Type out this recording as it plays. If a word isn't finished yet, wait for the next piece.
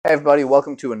everybody,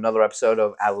 welcome to another episode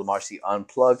of Adel Marcy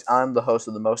Unplugged. I'm the host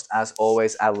of the most, as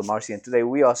always, Adel Marcy, and today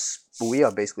we are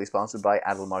basically sponsored by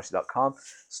adelmarcy.com,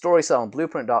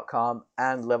 storysellingBlueprint.com,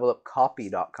 and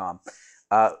levelupcopy.com,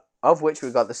 of which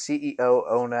we've got the CEO,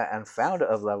 owner, and founder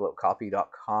of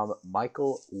levelupcopy.com,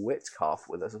 Michael Witkoff,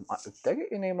 with us. Did I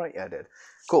get your name right? Yeah, I did.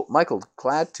 Cool, Michael.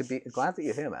 Glad that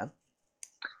you're here, man.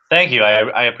 Thank you.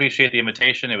 I appreciate the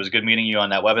invitation. It was good meeting you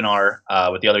on that webinar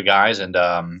with the other guys, and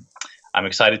I'm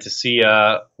excited to see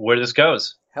where this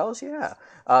goes. Hells yeah.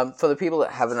 For the people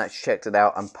that haven't actually checked it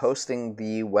out, I'm posting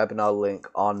the webinar link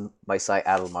on my site,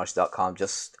 adelmarcy.com.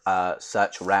 Just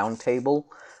search Roundtable,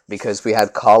 because we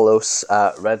had Carlos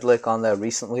Redlick on there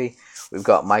recently. We've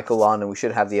got Michael on, and we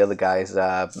should have the other guys,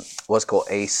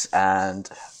 Ace and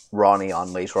Ronnie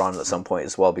on later on at some point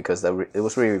as well, because it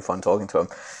was really fun talking to him.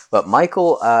 But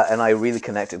Michael and I really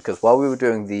connected, because while we were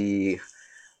doing the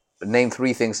name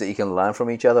 3 things that you can learn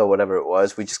from each other, or whatever it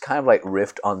was, we just kind of like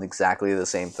riffed on exactly the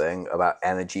same thing about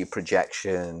energy,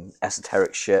 projection,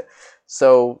 esoteric shit.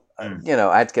 So, I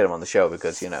had to get him on the show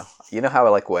because, you know how I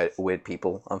like weird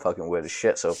people. I'm fucking weird as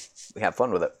shit, so we had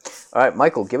fun with it. All right,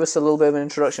 Michael, give us a little bit of an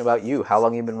introduction about you. How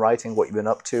long you've been writing, what you've been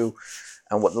up to,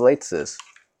 and what the latest is.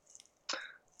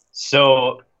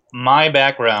 So my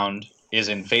background is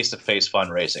in face-to-face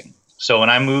fundraising. So when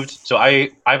I moved,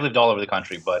 I've lived all over the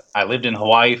country, but I lived in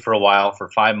Hawaii for a while, for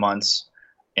 5 months,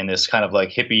 in this kind of like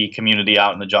hippie community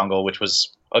out in the jungle, which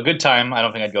was a good time. I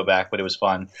don't think I'd go back, but it was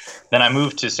fun. Then I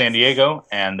moved to San Diego,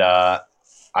 and I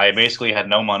basically had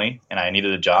no money, and I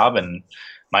needed a job, and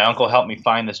my uncle helped me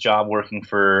find this job working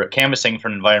for canvassing for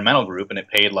an environmental group, and it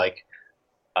paid like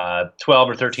 12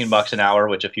 or 13 bucks an hour,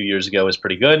 which a few years ago was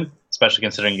pretty good, especially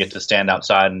considering you get to stand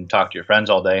outside and talk to your friends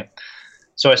all day.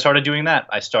 So I started doing that.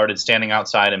 I started standing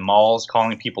outside in malls,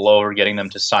 calling people over, getting them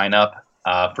to sign up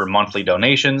for monthly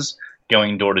donations,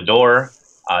 going door to door,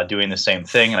 doing the same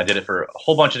thing. And I did it for a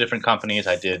whole bunch of different companies.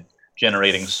 I did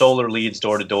generating solar leads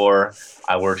door to door.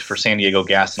 I worked for San Diego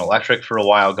Gas and Electric for a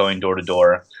while, going door to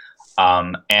door,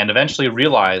 and eventually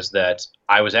realized that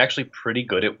I was actually pretty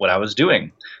good at what I was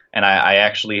doing. And I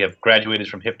actually have graduated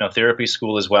from hypnotherapy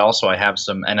school as well, so I have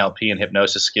some NLP and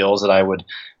hypnosis skills that I would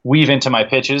weave into my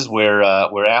pitches where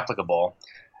applicable.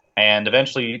 And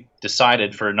eventually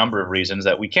decided, for a number of reasons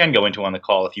that we can go into on the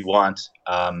call if you want.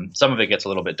 Some of it gets a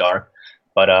little bit dark,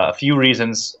 but a few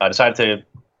reasons I decided to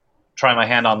try my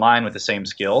hand online with the same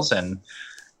skills. And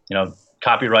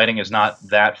copywriting is not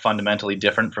that fundamentally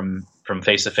different from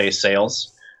face-to-face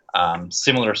sales.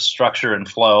 Similar structure and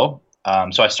flow.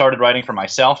 So I started writing for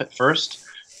myself at first.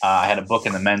 I had a book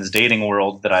in the men's dating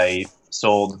world that I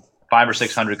sold 500 or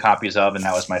 600 copies of, and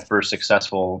that was my first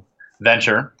successful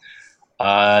venture.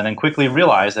 And then quickly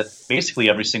realized that basically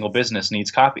every single business needs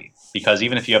copy, because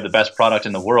even if you have the best product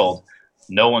in the world,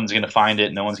 no one's going to find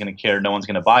it, no one's going to care, no one's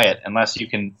going to buy it unless you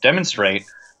can demonstrate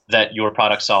that your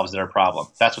product solves their problem.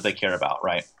 That's what they care about,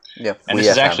 right? Yeah. And this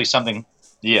is actually something,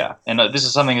 this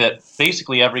is something that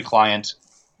basically every client,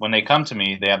 when they come to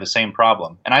me, they have the same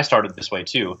problem. And I started this way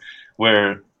too,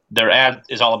 where their ad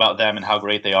is all about them and how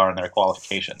great they are and their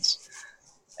qualifications.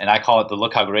 And I call it the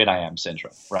look how great I am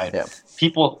syndrome, right? Yeah.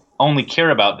 People only care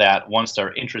about that once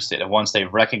they're interested and once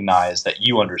they've recognized that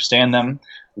you understand them,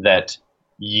 that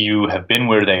you have been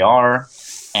where they are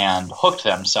and hooked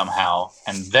them somehow.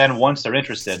 And then once they're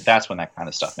interested, that's when that kind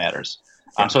of stuff matters.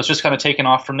 So it's just kind of taken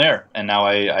off from there. And now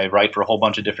I write for a whole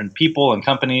bunch of different people and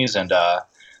companies, and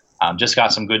just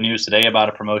got some good news today about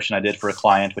a promotion I did for a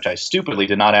client, which I stupidly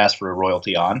did not ask for a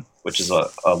royalty on, which is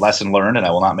a lesson learned, and I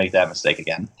will not make that mistake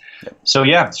again. Yep. So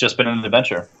yeah, it's just been an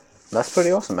adventure. That's pretty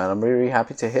awesome, man. I'm really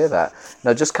happy to hear that.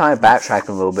 Now, just kind of backtracking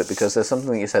a little bit, because there's something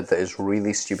that you said that is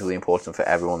really stupidly important for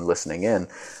everyone listening in.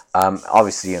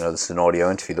 Obviously, this is an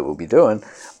audio interview that we'll be doing.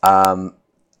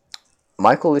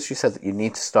 Michael literally said that you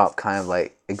need to stop kind of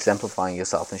like exemplifying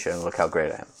yourself and showing, look how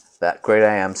great I am. That great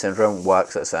I am syndrome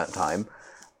works at a certain time.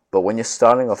 But when you're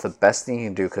starting off, the best thing you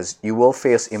can do, because you will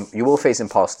face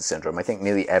imposter syndrome. I think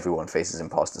nearly everyone faces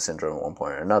imposter syndrome at one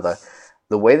point or another.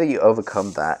 The way that you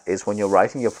overcome that is when you're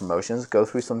writing your promotions, go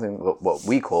through something what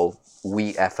we call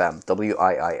WIIFM,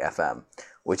 WIIFM,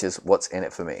 which is what's in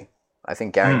it for me. I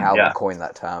think Gary Albert coined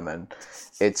that term, and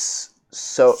it's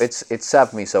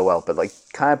served me so well. But like,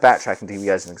 kind of backtracking to give you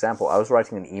guys an example, I was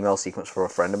writing an email sequence for a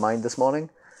friend of mine this morning.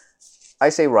 I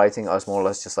say writing, I was more or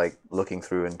less just like looking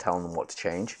through and telling them what to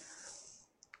change.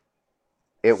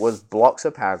 It was blocks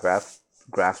of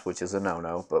graphs, which is a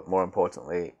no-no, but more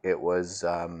importantly, it was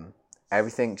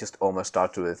everything just almost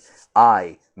started with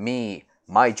I, me,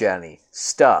 my journey,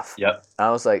 stuff. Yep. And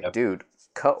I was like, dude,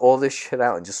 cut all this shit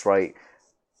out and just write.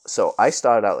 So I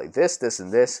started out like this,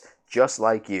 and this, just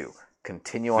like you.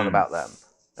 continue on about them,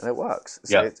 and it works.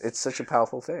 So Yeah. it's such a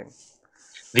powerful thing.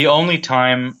 The only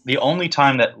time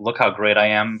that "look how great I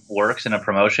am" works in a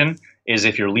promotion is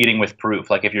if you're leading with proof,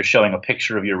 like if you're showing a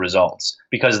picture of your results,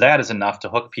 because that is enough to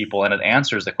hook people and it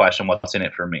answers the question, what's in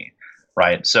it for me,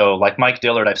 right? So like Mike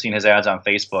Dillard, I've seen his ads on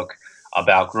Facebook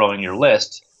about growing your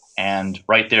list, and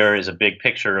right there is a big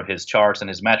picture of his charts and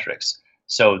his metrics.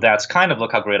 So that's kind of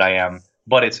 "look how great I am,"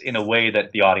 but it's in a way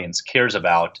that the audience cares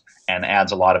about and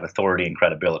adds a lot of authority and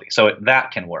credibility. So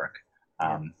that can work.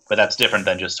 But that's different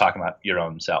than just talking about your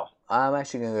own self. I'm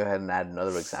actually going to go ahead and add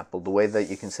another example. The way that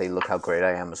you can say, look how great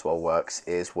I am as well works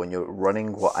is when you're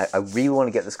running what I really want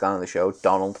to get this guy on the show,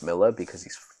 Donald Miller, because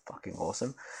he's fucking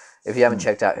awesome. If you haven't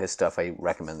checked out his stuff, I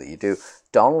recommend that you do.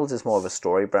 Donald is more of a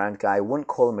story brand guy. I wouldn't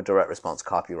call him a direct response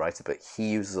copywriter, but he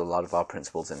uses a lot of our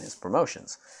principles in his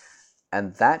promotions.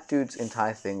 And that dude's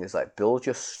entire thing is like, build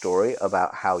your story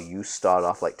about how you start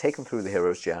off, like take him through the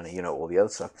hero's journey, all the other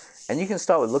stuff. And you can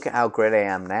start with, look at how great I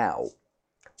am now,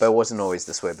 but it wasn't always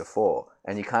this way before.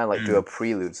 And you kind of like do a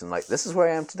preludes and like, this is where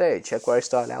I am today. Check where I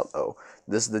started out though.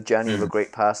 This is the journey of a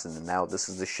great person. And now this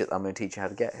is the shit I'm going to teach you how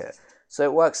to get here. So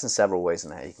it works in several ways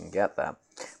in how you can get that.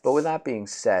 But with that being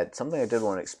said, something I did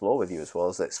want to explore with you as well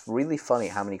is that it's really funny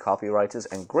how many copywriters,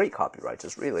 and great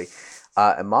copywriters really,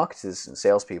 and marketers and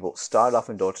salespeople start off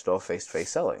in door-to-door, face-to-face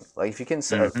selling. Like if you can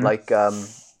say, who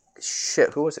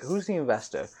was it? Who's the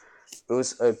investor? It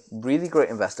was a really great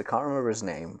investor. Can't remember his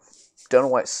name. Don't know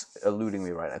why it's eluding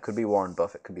me right now. It could be Warren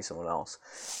Buffett. Could be someone else.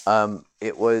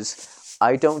 It was,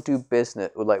 I don't do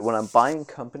business, like when I'm buying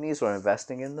companies or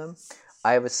investing in them,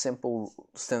 I have a simple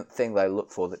thing that I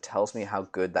look for that tells me how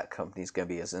good that company is going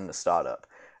to be as in the startup.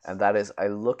 And that is, I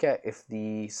look at if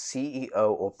the CEO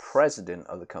or president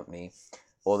of the company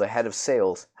or the head of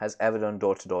sales has ever done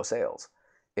door-to-door sales.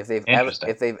 If they've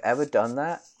ever done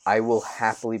that, I will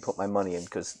happily put my money in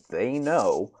because they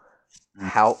know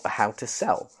how to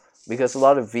sell. Because a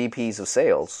lot of VPs of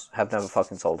sales have never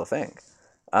fucking sold a thing.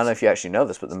 I don't know if you actually know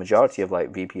this, but the majority of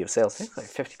like VP of sales, I think like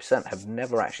 50% have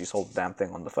never actually sold a damn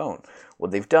thing on the phone.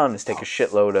 What they've done is take a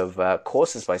shitload of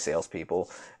courses by salespeople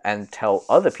and tell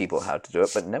other people how to do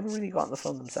it, but never really got on the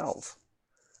phone themselves.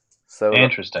 So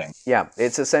interesting. Yeah,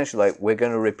 it's essentially like we're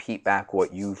going to repeat back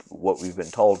what we've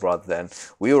been told, rather than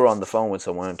we were on the phone with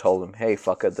someone and told them, "Hey,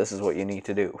 fuck it, this is what you need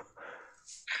to do."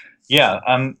 Yeah,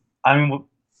 I mean,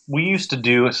 we used to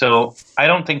do, so I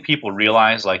don't think people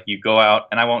realize, like you go out,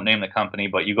 and I won't name the company,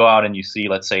 but you go out and you see,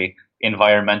 let's say,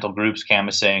 environmental groups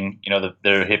canvassing,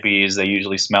 they're hippies, they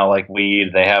usually smell like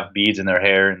weed, they have beads in their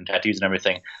hair and tattoos and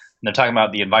everything, and they're talking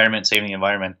about the environment, saving the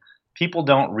environment. People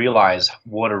don't realize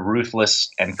what a ruthless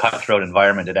and cutthroat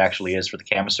environment it actually is for the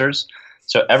canvassers.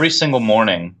 So every single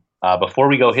morning, before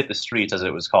we go hit the streets, as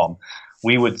it was called,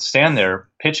 we would stand there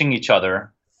pitching each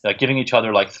other, giving each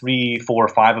other like 3, 4,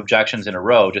 5 objections in a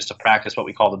row just to practice what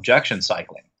we called objection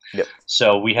cycling. Yep.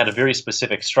 So we had a very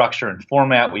specific structure and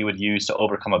format we would use to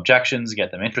overcome objections, get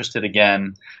them interested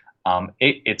again.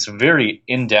 It's very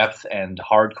in-depth and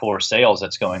hardcore sales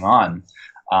that's going on.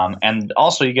 And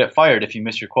also you get fired if you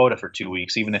miss your quota for 2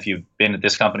 weeks, even if you've been at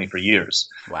this company for years.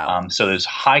 Wow. So there's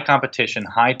high competition,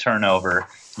 high turnover.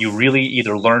 You really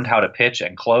either learned how to pitch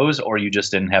and close, or you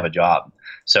just didn't have a job.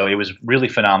 So it was really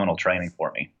phenomenal training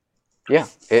for me. Yeah,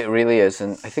 it really is.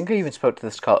 And I think I even spoke to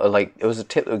this, it was a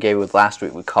tip that we gave with last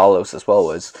week with Carlos as well,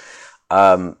 was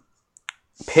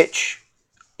pitch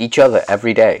each other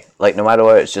every day. Like no matter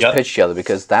what, it's just pitch each other,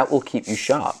 because that will keep you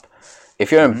sharp.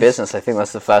 If you're in business, I think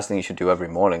that's the first thing you should do every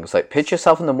morning. It's like pitch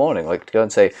yourself in the morning, like go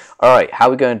and say, all right, how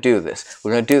are we going to do this?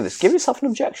 We're going to do this. Give yourself an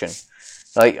objection.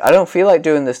 Like, I don't feel like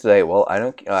doing this today. Well,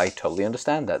 I totally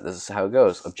understand that. This is how it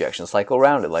goes. Objection cycle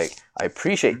around it. Like, I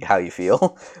appreciate how you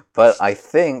feel, but I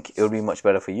think it would be much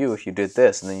better for you if you did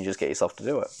this, and then you just get yourself to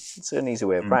do it. It's an easy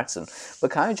way of practicing.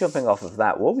 But kind of jumping off of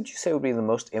that, what would you say would be the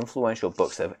most influential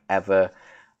books that have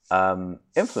ever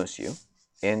influenced you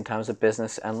in terms of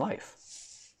business and life?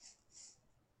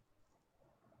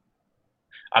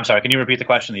 I'm sorry, can you repeat the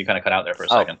question? You kind of cut out there for a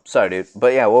second. Sorry, dude.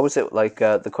 But yeah, what was it like?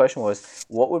 The question was,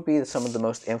 what would be some of the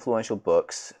most influential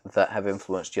books that have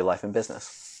influenced your life and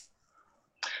business?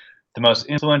 The most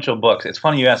influential books. It's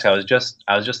funny you ask. I was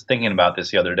just thinking about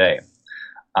this the other day.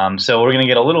 So we're going to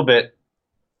get a little bit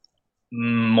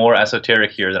more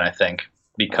esoteric here than I think,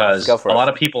 because a lot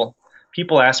of people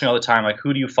ask me all the time, like,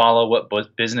 who do you follow?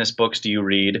 What business books do you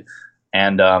read?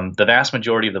 And the vast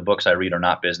majority of the books I read are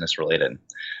not business related.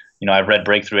 I've read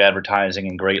Breakthrough Advertising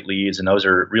and Great Leads, and those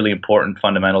are really important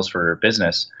fundamentals for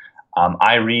business.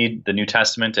 I read the New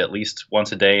Testament at least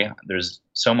once a day. There's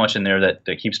so much in there that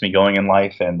keeps me going in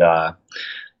life and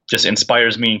just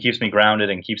inspires me and keeps me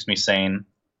grounded and keeps me sane.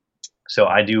 So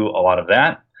I do a lot of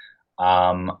that.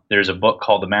 There's a book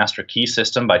called The Master Key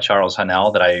System by Charles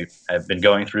Haanel that I've been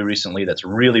going through recently. That's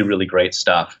really, really great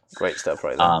stuff. Great stuff,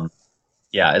 right there.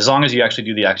 Yeah, as long as you actually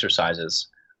do the exercises.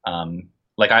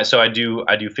 I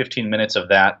do 15 minutes of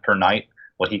that per night.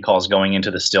 What he calls going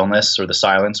into the stillness or the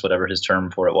silence, whatever his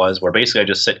term for it was, where basically I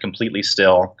just sit completely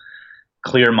still,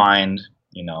 clear mind,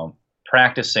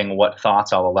 practicing what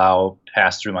thoughts I'll allow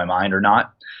pass through my mind or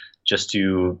not, just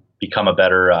to become a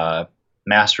better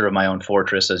master of my own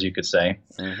fortress, as you could say.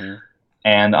 Mm-hmm.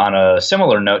 And on a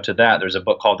similar note to that, there's a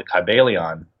book called The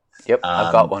Kybalion. Yep,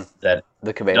 I've got one. The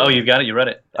Kybalion. Oh, you've got it? You read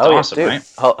it? It's awesome, yeah,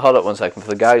 right? Hold up one second. For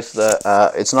the guys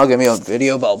that, it's not going to be on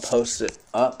video, but I'll post it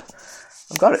up.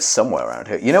 I've got it somewhere around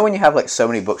here. You know when you have like so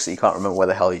many books that you can't remember where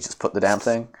the hell you just put the damn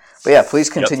thing? But yeah, please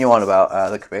continue on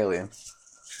about the Kybalion.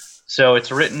 So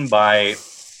it's written by,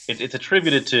 it's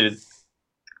attributed to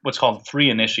what's called 3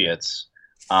 initiates.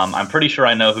 I'm pretty sure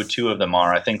I know who 2 of them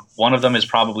are. I think one of them is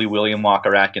probably William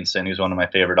Walker Atkinson, who's one of my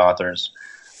favorite authors.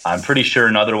 I'm pretty sure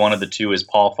another one of the 2 is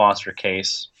Paul Foster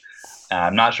Case.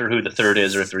 I'm not sure who the third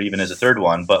is or if there even is a third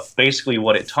one, but basically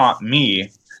what it taught me,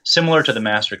 similar to the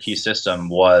Master Key System,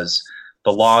 was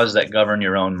the laws that govern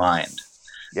your own mind.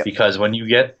 Yep. Because when you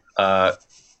get a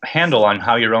handle on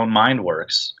how your own mind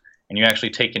works, and you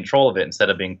actually take control of it instead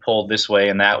of being pulled this way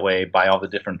and that way by all the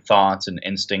different thoughts and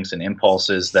instincts and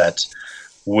impulses that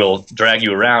will drag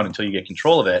you around until you get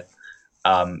control of it,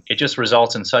 it just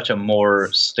results in such a more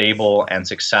stable and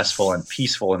successful and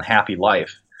peaceful and happy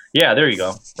life. Yeah, there you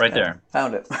go. Right there.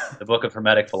 Found it. The Book of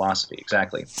Hermetic Philosophy.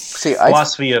 Exactly. See,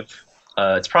 Philosophy of,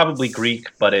 it's probably Greek,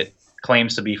 but it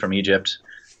claims to be from Egypt.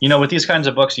 With these kinds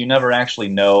of books, you never actually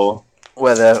know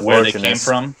where they came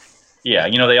from. Yeah,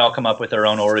 they all come up with their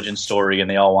own origin story, and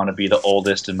they all want to be the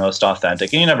oldest and most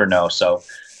authentic, and you never know, so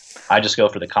I just go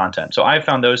for the content. So I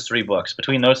found those 3 books.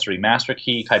 Between those 3, Master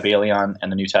Key, Kybalion,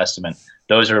 and the New Testament,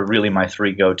 those are really my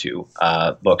 3 go-to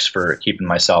books for keeping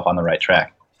myself on the right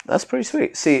track. That's pretty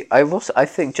sweet. See, I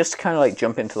think, just to kind of like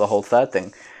jump into the whole third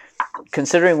thing,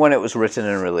 considering when it was written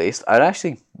and released, I'd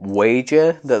actually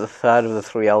wager that the third of the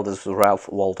 3 elders was Ralph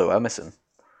Waldo Emerson.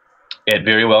 It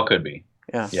very well could be.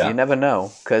 Yeah. You never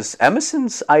know. Because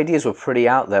Emerson's ideas were pretty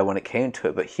out there when it came to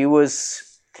it, but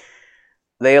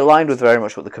they aligned with very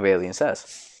much what the Kybalion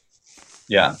says.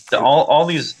 Yeah. All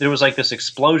these, there was like this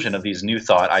explosion of these new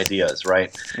thought ideas,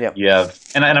 right? Yeah. You have,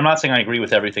 and I'm not saying I agree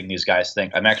with everything these guys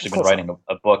think. I've actually been writing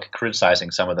a book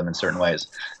criticizing some of them in certain ways.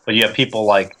 But you have people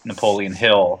like Napoleon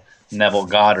Hill, Neville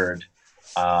Goddard.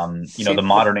 The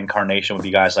modern incarnation would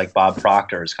be guys like Bob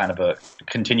Proctor, is kind of a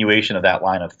continuation of that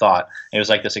line of thought. It was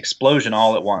like this explosion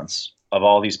all at once of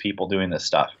all these people doing this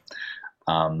stuff.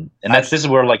 This is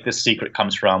where like this secret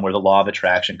comes from, where the law of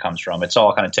attraction comes from. It's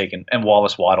all kind of taken, and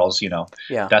Wallace Wattles,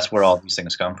 that's where all these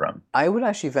things come from. I would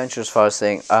actually venture as far as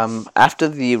saying, after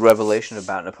the revelation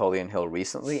about Napoleon Hill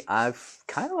recently, I've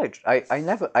kind of like,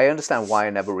 I understand why I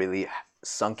never really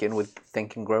sunk in with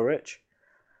Think and Grow Rich.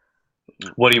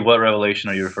 What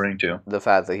revelation are you referring to? The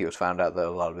fact that he was found out that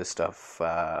a lot of his stuff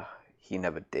he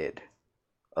never did.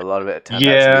 A lot of it turned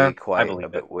out to be quite a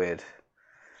bit weird.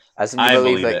 As in, you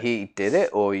believe that he did it,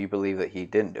 or you believe that he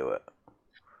didn't do it?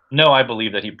 No, I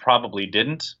believe that he probably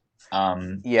didn't.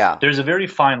 There's a very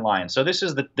fine line. So this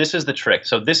is the trick.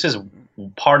 So this is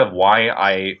part of why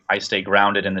I stay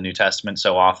grounded in the New Testament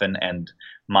so often, and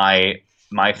my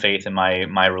faith and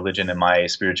my religion and my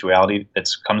spirituality that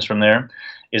comes from there,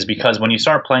 is because when you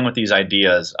start playing with these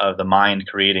ideas of the mind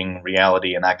creating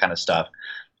reality and that kind of stuff,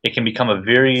 it can become a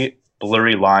very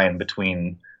blurry line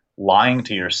between lying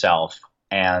to yourself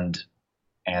and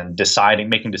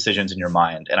making decisions in your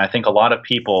mind. And I think a lot of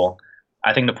people,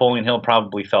 I think Napoleon Hill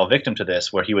probably fell victim to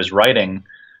this, where he was writing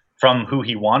from who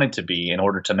he wanted to be in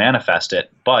order to manifest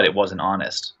it, but it wasn't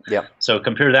honest. Yeah. So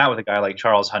compare that with a guy like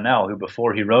Charles Haanel, who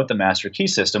before he wrote the Master Key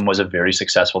System was a very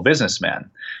successful businessman.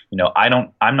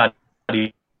 I'm not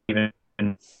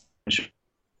even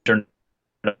sure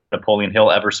Napoleon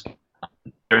Hill ever spent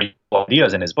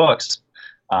ideas in his books.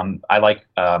 I like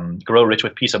Grow Rich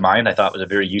with Peace of Mind. I thought was a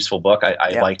very useful book.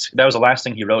 I liked, that was the last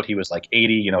thing he wrote. He was like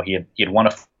 80. He had won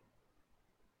a.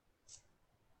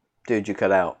 Dude, you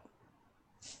cut out.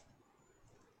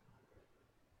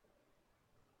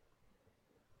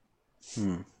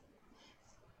 All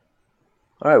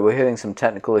right, we're hitting some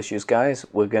technical issues, guys.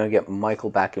 We're going to get Michael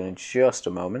back in just a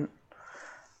moment.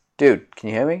 Dude, can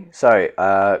you hear me? Sorry,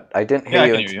 I didn't hear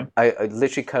you. I can hear you. I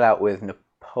literally cut out with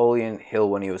Napoleon Hill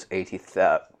when he was 80.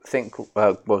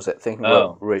 What was it? Think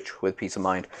Rich with Peace of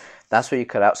Mind. That's where you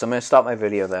cut out. So I'm going to stop my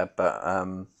video there. But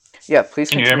yeah, please.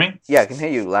 Can you hear me? Yeah, I can hear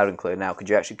you loud and clear now. Could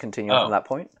you actually continue from that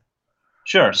point?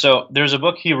 Sure. So there's a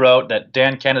book he wrote that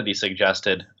Dan Kennedy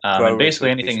suggested, Grow and Rich basically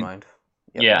with Peace of anything, Mind.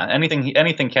 Yep. yeah,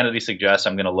 anything Kennedy suggests,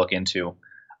 I'm going to look into.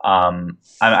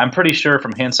 I'm pretty sure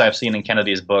from hints I've seen in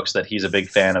Kennedy's books that he's a big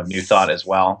fan of New Thought as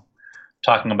well,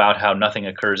 talking about how nothing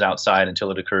occurs outside until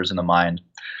it occurs in the mind.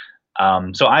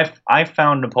 So I've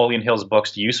found Napoleon Hill's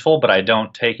books useful, but I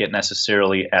don't take it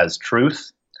necessarily as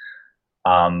truth.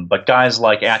 But guys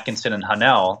like Atkinson and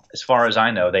Hunnell, as far as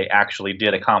I know, they actually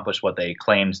did accomplish what they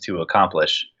claimed to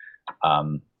accomplish.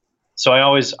 Um, so I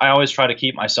always try to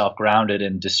keep myself grounded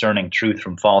in discerning truth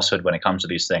from falsehood when it comes to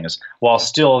these things, while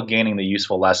still gaining the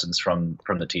useful lessons from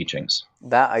the teachings.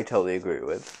 That I totally agree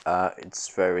with.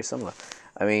 It's very similar.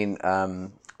 I mean,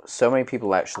 so many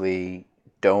people actually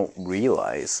don't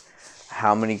realize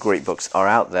how many great books are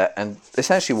out there. And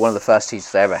essentially, one of the first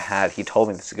teachers I ever had, he told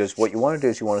me this. He goes, "What you want to do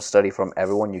is you want to study from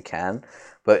everyone you can,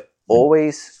 but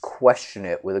always question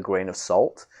it with a grain of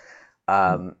salt,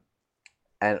 and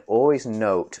always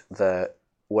note that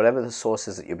whatever the source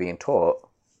is that you're being taught."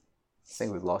 I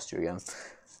think we've lost you again.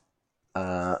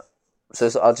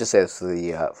 So I'll just say this for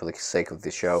the sake of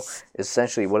the show. Is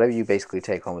essentially whatever you basically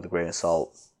take on with a grain of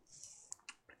salt,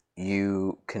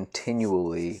 you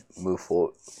continually move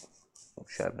forward.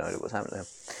 I have no idea what's happening there.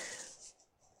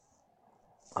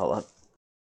 Hold on.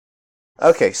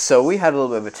 Okay, so we had a little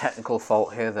bit of a technical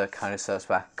fault here that kind of set us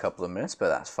back a couple of minutes, but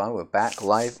that's fine. We're back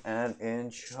live and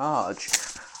in charge.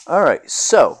 Alright,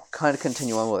 so kind of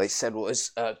continue on what they said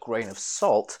was a grain of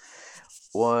salt.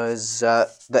 Was that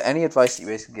any advice that you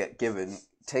basically get given,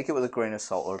 take it with a grain of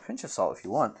salt or a pinch of salt if you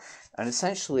want, and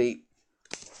essentially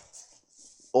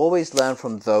always learn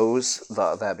from those that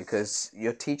are there, because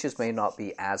your teachers may not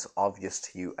be as obvious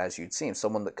to you as you'd seem.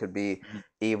 Someone that could be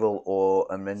evil or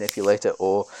a manipulator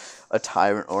or a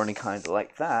tyrant or any kind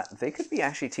like that, they could be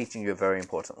actually teaching you a very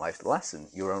important life lesson.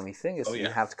 Your only thing is you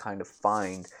have to kind of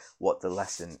find what the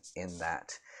lesson in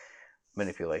that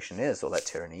manipulation is or that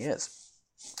tyranny is.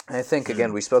 And I think,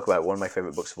 again, we spoke about it. One of my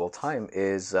favorite books of all time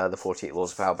is The 48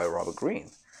 Laws of Power by Robert Greene.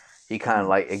 He kind of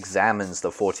like examines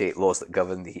the 48 laws that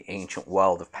govern the ancient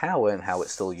world of power and how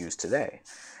it's still used today.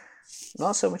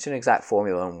 Not so much an exact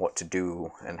formula on what to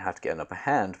do and how to get an upper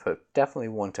hand, but definitely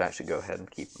one to actually go ahead and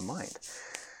keep in mind.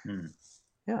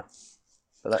 Yeah,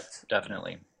 but that's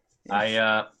definitely.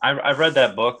 Yeah. I read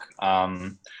that book.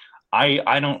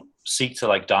 I don't seek to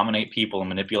like dominate people and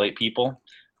manipulate people.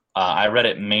 I read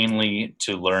it mainly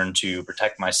to learn to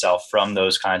protect myself from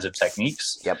those kinds of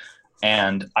techniques. Yep.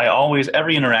 And I always,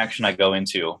 every interaction I go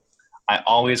into, I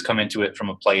always come into it from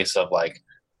a place of like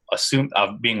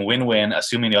being win-win,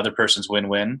 assuming the other person's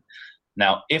win-win.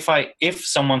 Now, if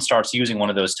someone starts using one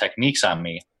of those techniques on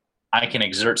me, I can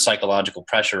exert psychological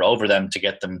pressure over them to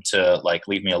get them to like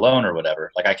leave me alone or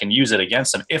whatever. Like I can use it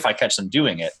against them if I catch them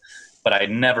doing it. But I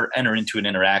never enter into an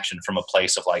interaction from a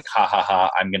place of like, ha ha ha,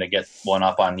 I'm going to get one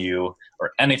up on you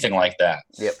or anything like that.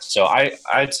 Yep. So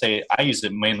I'd say I use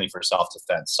it mainly for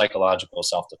self-defense, psychological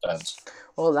self-defense.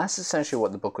 Well, that's essentially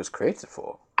what the book was created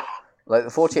for. Like,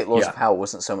 the 48 Laws of Power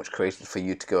wasn't so much created for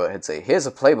you to go ahead and say, here's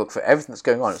a playbook for everything that's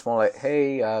going on. It's more like,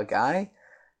 hey, guy,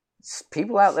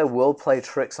 people out there will play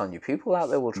tricks on you. People out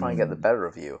there will try and get the better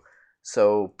of you.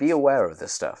 So be aware of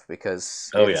this stuff, because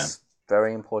it's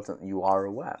very important that you are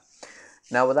aware.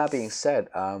 Now, with that being said,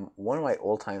 one of my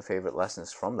all-time favorite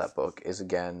lessons from that book is,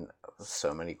 again,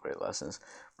 so many great lessons,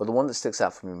 but the one that sticks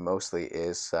out for me mostly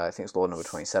is, I think it's law number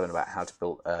 27, about how to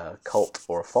build a cult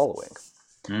or a following.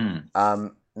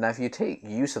 Now, if you take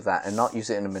use of that and not use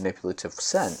it in a manipulative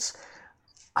sense,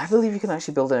 I believe you can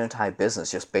actually build an entire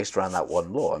business just based around that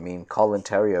one law. I mean, Colin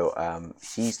Terrio,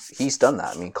 he's done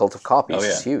that. I mean, Cult of Copies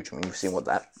is huge. I mean, you've seen what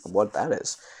that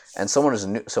is. And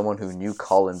someone who knew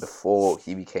Colin before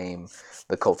he became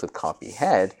the Cult of Copy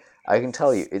head, I can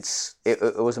tell you,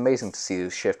 it was amazing to see the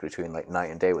shift between like night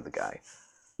and day with the guy.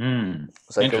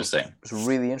 Interesting. It's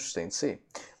really interesting to see.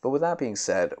 But with that being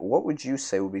said, what would you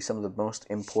say would be some of the most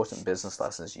important business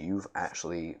lessons you've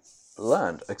actually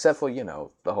learned, except for, the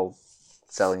whole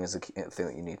selling is a thing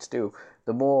that you need to do?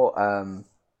 The more,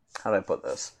 how do I put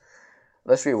this?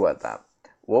 Let's reword that.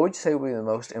 What would you say would be the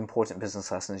most important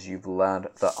business lessons you've learned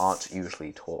that aren't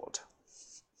usually taught?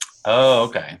 Oh,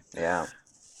 okay. Yeah.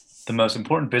 The most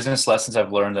important business lessons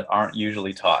I've learned that aren't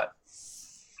usually taught.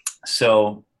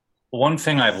 So one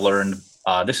thing I've learned,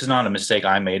 this is not a mistake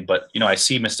I made, but I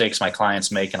see mistakes my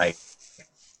clients make, and I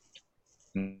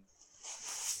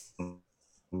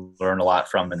learn a lot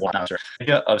from. And the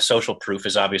idea of social proof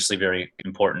is obviously very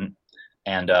important,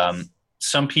 and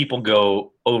some people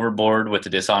go overboard with the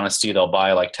dishonesty. They'll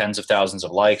buy like tens of thousands of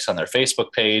likes on their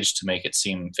Facebook page to make it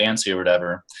seem fancy or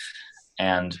whatever.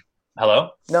 And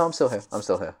Hello? No, I'm still here. I'm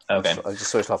still here. Okay. I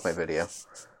just switched off my video.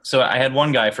 So I had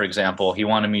one guy, for example, he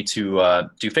wanted me to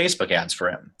do Facebook ads for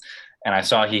him. And I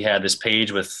saw he had this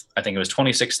page with, I think it was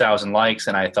 26,000 likes.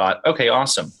 And I thought, okay,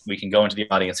 awesome. We can go into the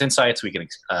audience insights. We can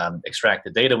extract the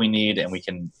data we need, and we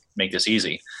can make this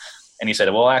easy. And he said,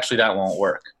 well, actually, that won't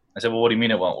work. I said, well, what do you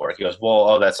mean it won't work? He goes, well,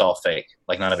 oh, that's all fake.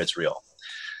 Like, none of it's real.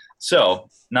 So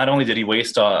not only did he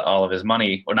waste all of his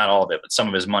money, or not all of it, but some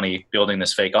of his money building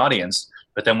this fake audience,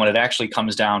 but then when it actually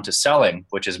comes down to selling,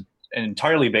 which is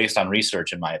entirely based on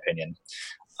research, in my opinion,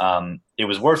 it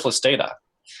was worthless data,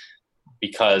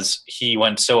 because he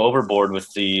went so overboard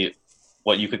with the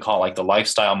what you could call like the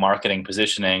lifestyle marketing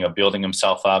positioning of building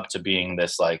himself up to being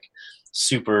this like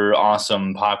super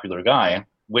awesome popular guy,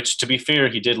 which to be fair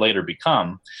he did later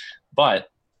become. But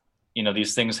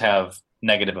these things have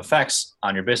negative effects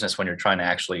on your business when you're trying to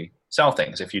actually sell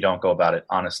things if you don't go about it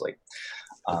honestly.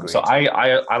 So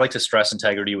I like to stress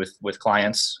integrity with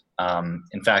clients.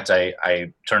 In fact,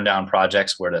 I turn down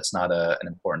projects where that's not an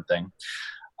important thing.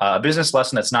 A business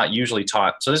lesson that's not usually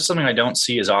taught. So this is something I don't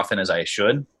see as often as I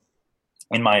should,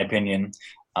 in my opinion.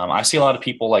 I see a lot of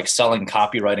people like selling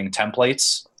copywriting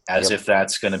templates as if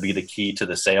that's going to be the key to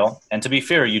the sale. And to be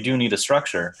fair, you do need a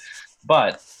structure.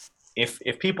 But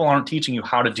if people aren't teaching you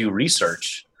how to do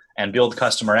research and build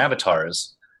customer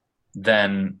avatars,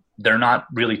 then they're not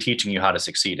really teaching you how to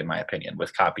succeed, in my opinion,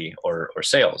 with copy or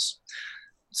sales.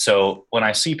 So when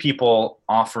I see people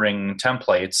offering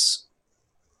templates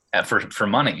for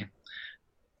money,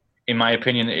 in my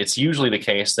opinion, it's usually the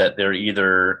case that they're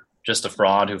either just a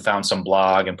fraud who found some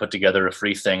blog and put together a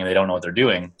free thing and they don't know what they're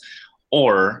doing,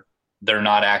 or they're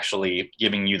not actually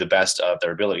giving you the best of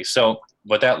their ability. So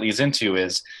what that leads into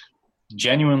is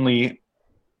genuinely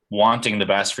wanting the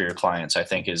best for your clients, I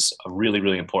think, is a really,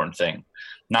 really important thing.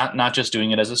 Not just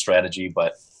doing it as a strategy,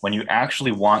 but when you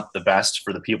actually want the best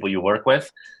for the people you work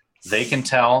with, they can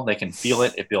tell, they can feel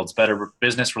it. It builds better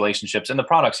business relationships, and the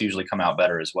products usually come out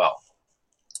better as well.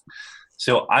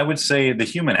 So I would say the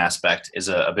human aspect is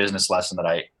a business lesson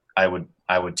that I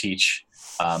would teach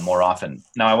more often.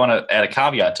 Now, I want to add a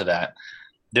caveat to that.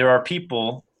 There are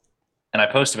people, and I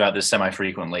post about this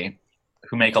semi-frequently,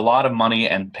 who make a lot of money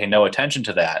and pay no attention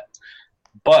to that.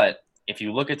 But if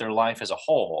you look at their life as a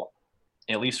whole,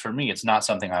 at least for me, it's not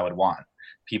something I would want.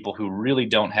 People who really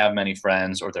don't have many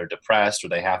friends, or they're depressed, or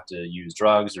they have to use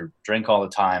drugs or drink all the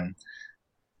time.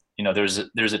 There's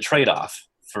a trade-off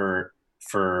for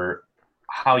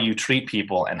how you treat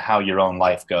people and how your own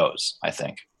life goes, I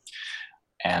think.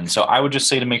 And so I would just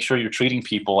say to make sure you're treating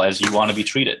people as you want to be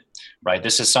treated, right?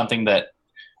 This is something that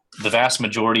the vast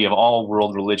majority of all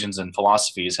world religions and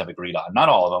philosophies have agreed on. Not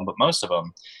all of them, but most of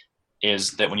them,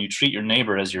 is that when you treat your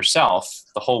neighbor as yourself,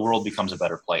 the whole world becomes a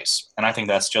better place. And I think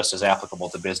that's just as applicable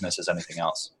to business as anything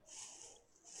else.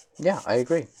 Yeah, I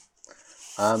agree.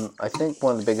 I think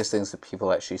one of the biggest things that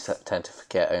people actually tend to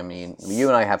forget, I mean, you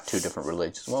and I have two different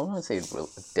religions. Well, I wouldn't say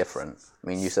different. I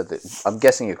mean, you said that, I'm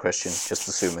guessing you're Christian, just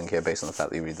assuming here based on the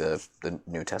fact that you read the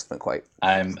New Testament quite.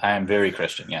 I am very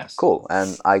Christian, yes. Cool.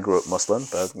 And I grew up Muslim,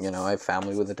 but, I have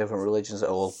family with the different religions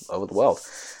all over the world.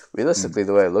 Realistically,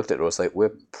 the way I looked at it was like,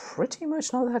 we're pretty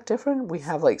much not that different. We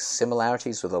have like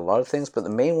similarities with a lot of things, but the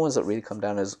main ones that really come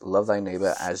down is love thy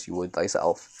neighbor as you would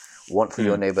thyself. Want for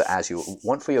your neighbor as you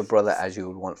want for your brother as you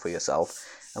would want for yourself.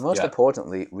 And most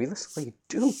importantly, realistically,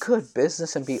 do good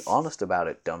business and be honest about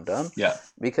it, dum-dum. Yeah.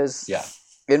 Because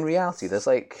in reality, there's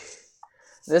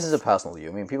this is a personal view.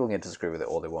 I mean, people can disagree with it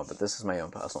all they want, but this is my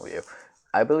own personal view.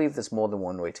 I believe there's more than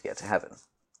one way to get to heaven.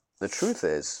 The truth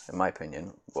is, in my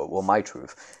opinion, well, my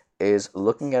truth, is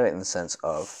looking at it in the sense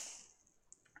of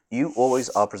you always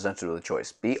are presented with a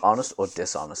choice. Be honest or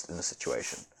dishonest in the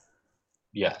situation.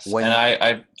 Yes.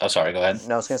 And oh, sorry, go ahead.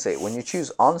 No, I was going to say, when you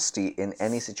choose honesty in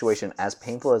any situation, as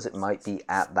painful as it might be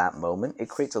at that moment, it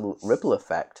creates a ripple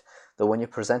effect that when you're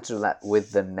presented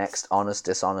with the next honest,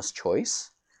 dishonest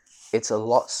choice, it's a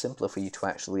lot simpler for you to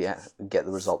actually get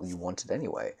the result you wanted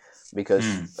anyway.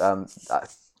 Because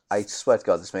I swear to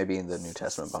God, this may be in the New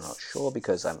Testament, but I'm not sure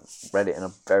because I haven't read it in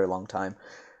a very long time.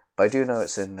 But I do know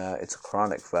it's a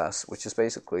Quranic verse, which is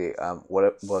basically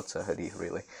what's a hadith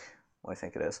really? What I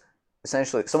think it is.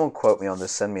 Essentially, someone quote me on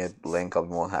this, send me a link, I'll be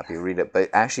more than happy to read it. But it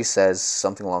actually says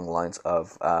something along the lines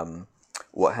of,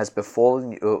 what has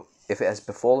befallen you, if it has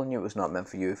befallen you, it was not meant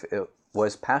for you. If it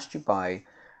was passed you by,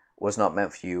 was not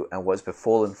meant for you, and what has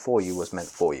befallen for you was meant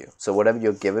for you. So whatever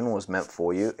you're given was meant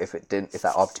for you. If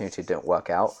that opportunity didn't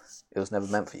work out, it was never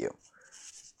meant for you.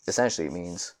 Essentially, it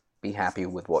means be happy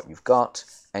with what you've got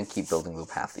and keep building the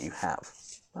path that you have.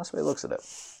 That's the way it looks at it.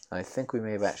 And I think we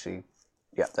may have actually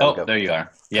Yeah, there we Oh, go. there you are.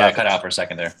 Yeah, I cut Perfect. out for a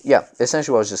second there. Yeah,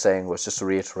 essentially what I was just saying was just to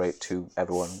reiterate to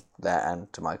everyone there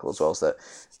and to Michael as well, is that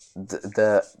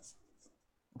the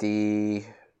the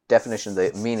definition,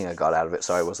 the meaning I got out of it,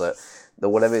 sorry, was that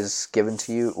whatever is given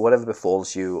to you, whatever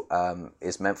befalls you,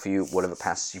 is meant for you. Whatever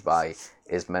passes you by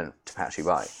is meant to pass you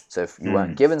by. So if you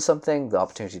weren't given something, the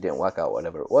opportunity didn't work out,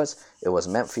 whatever it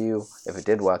wasn't meant for you. If it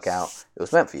did work out, it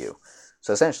was meant for you.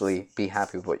 So essentially, be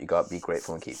happy with what you got, be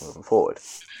grateful, and keep moving forward.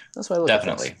 That's why I look at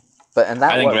Definitely. things. And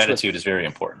that I think works with gratitude is very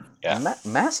important. Yeah.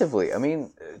 massively. I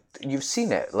mean, you've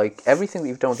seen it. Like everything that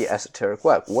you've done with the esoteric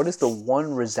work. What is the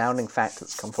one resounding fact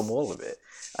that's come from all of it?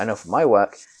 I know from my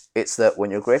work, it's that when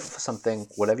you're grateful for something,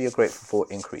 whatever you're grateful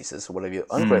for increases. Whatever you're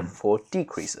ungrateful for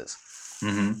decreases.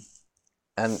 Mm-hmm.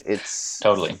 And it's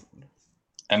Totally.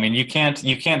 I mean, you can't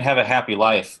have a happy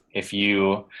life if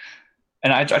you.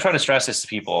 And I try to stress this to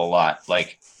people a lot.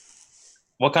 Like,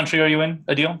 what country are you in,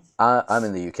 Adil? I'm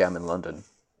in the UK. I'm in London.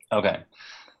 Okay.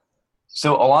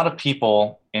 So a lot of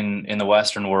people in the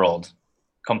Western world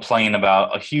complain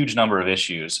about a huge number of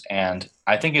issues. And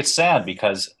I think it's sad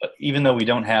because even though we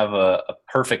don't have a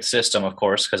perfect system, of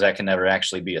course, because that can never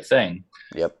actually be a thing,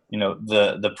 Yep. you know,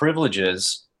 the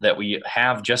privileges that we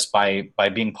have just by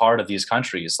being part of these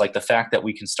countries, like the fact that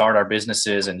we can start our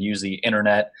businesses and use the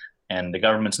internet and the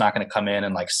government's not going to come in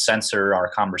and like censor our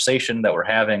conversation that we're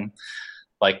having.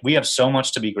 Like we have so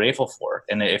much to be grateful for.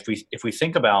 And if we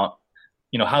think about,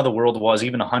 you know, how the world was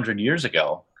even 100 years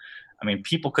ago, I mean,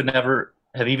 people could never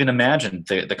have even imagined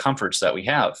the comforts that we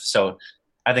have. So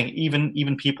I think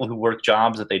even people who work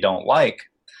jobs that they don't like,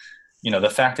 you know, the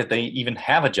fact that they even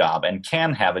have a job and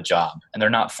can have a job and they're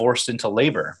not forced into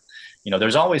labor, you know,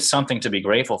 there's always something to be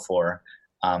grateful for.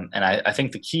 And I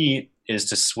think the key is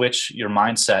to switch your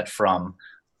mindset from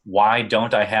why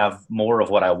don't I have more of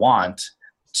what I want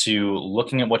to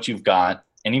looking at what you've got.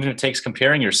 And even if it takes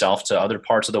comparing yourself to other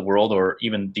parts of the world or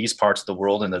even these parts of the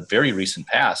world in the very recent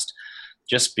past,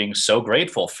 just being so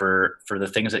grateful for the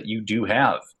things that you do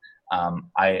have.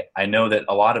 I know that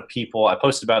a lot of people, I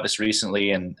posted about this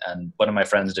recently and one of my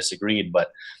friends disagreed,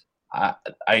 but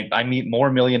I meet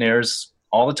more millionaires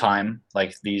all the time.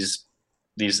 Like these,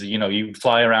 you know, you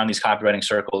fly around these copywriting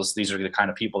circles. These are the kind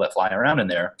of people that fly around in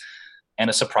there. And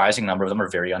a surprising number of them are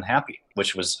very unhappy,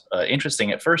 which was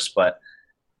interesting at first. But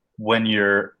when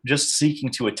you're just seeking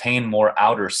to attain more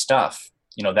outer stuff,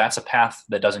 you know, that's a path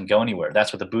that doesn't go anywhere.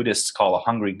 That's what the Buddhists call a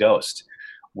hungry ghost,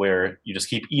 where you just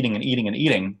keep eating and eating and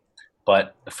eating,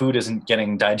 but the food isn't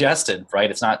getting digested, right?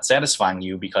 It's not satisfying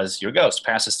you because your ghost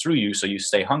passes through you, so you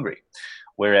stay hungry.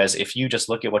 Whereas if you just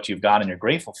look at what you've got and you're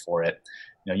grateful for it,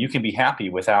 you know, you can be happy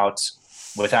without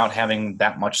having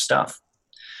that much stuff.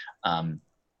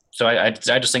 So I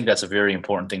just think that's a very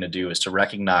important thing to do, is to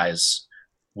recognize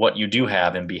what you do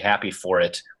have and be happy for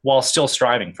it while still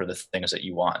striving for the things that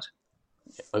you want.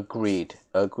 Agreed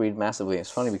massively.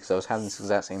 It's funny because I was having this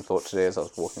exact same thought today as I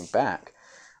was walking back.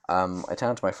 I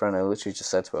turned to my friend. I literally just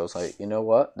said to her, I was like, you know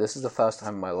what? This is the first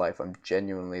time in my life I'm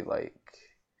genuinely like,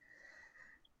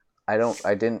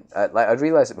 I'd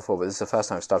realized it before, but this is the first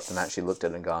time I've stopped and actually looked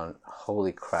at it and gone,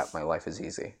 holy crap, my life is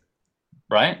easy.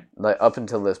 Right? Like up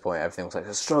until this point, everything was like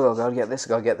a struggle. I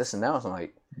gotta get this, and now I'm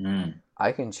like,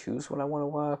 I can choose when I want to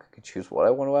work. I can choose what I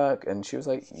want to work. And she was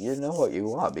like, you know what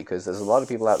you are, because there's a lot of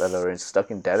people out there that are stuck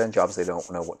in dead-end jobs they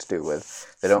don't know what to do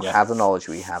with. They don't have the knowledge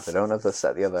we have. They don't know this,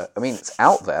 that, the other. I mean, it's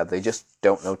out there. They just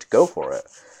don't know to go for it.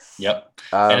 Yep.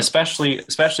 And especially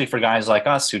for guys like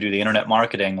us who do the internet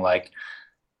marketing, like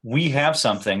we have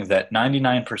something that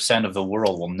 99% of the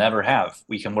world will never have.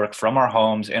 We can work from our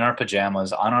homes, in our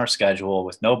pajamas, on our schedule,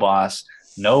 with no boss,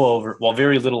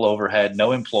 very little overhead,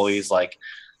 no employees. Like,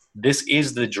 this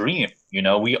is the dream. You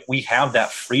know, we have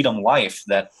that freedom life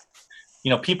that, you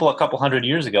know, people a couple hundred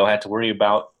years ago had to worry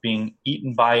about being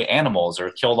eaten by animals or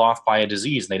killed off by a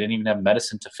disease, and they didn't even have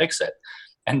medicine to fix it.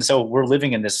 And so we're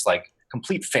living in this like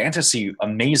complete fantasy,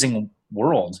 amazing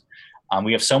world.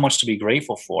 We have so much to be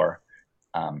grateful for.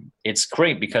 It's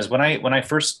great because when I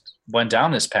first went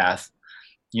down this path,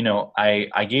 you know,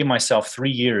 I gave myself 3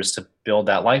 years to build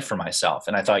that life for myself.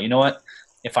 And I thought, you know what,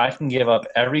 if I can give up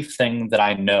everything that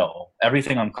I know,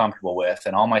 everything I'm comfortable with,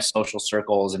 and all my social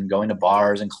circles and going to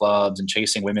bars and clubs and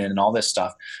chasing women and all this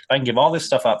stuff, if I can give all this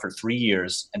stuff up for 3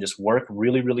 years and just work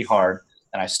really, really hard,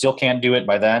 and I still can't do it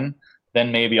by then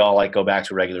maybe I'll like go back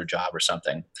to a regular job or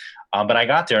something. But I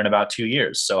got there in about 2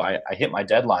 years. So I hit my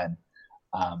deadline.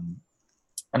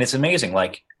 And it's amazing.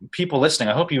 Like, people listening,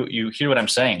 I hope you hear what I'm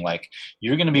saying. Like,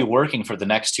 you're going to be working for the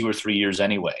next 2 or 3 years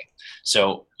anyway.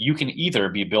 So you can either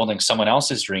be building someone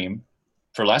else's dream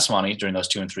for less money during those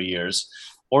 2 and 3 years,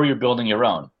 or you're building your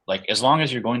own. Like, as long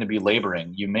as you're going to be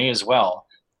laboring, you may as well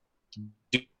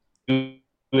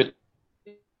it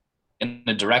in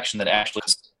a direction that actually,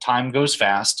 time goes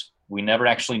fast. We never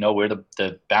actually know where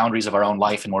the boundaries of our own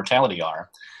life and mortality are.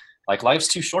 Like, life's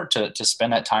too short to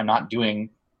spend that time not doing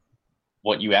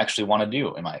what you actually want to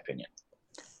do, in my opinion.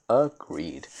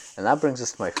 Agreed. And that brings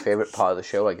us to my favorite part of the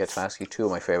show. I get to ask you two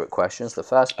of my favorite questions. The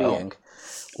first being,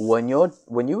 when you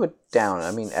were down,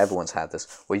 I mean everyone's had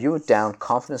this, when you were down,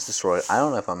 confidence destroyed, I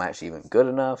don't know if I'm actually even good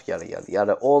enough, yada yada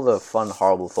yada, all the fun,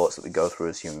 horrible thoughts that we go through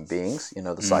as human beings, you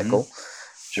know, the cycle.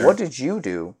 Sure. What did you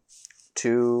do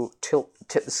to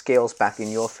tip the scales back in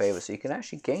your favor so you can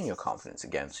actually gain your confidence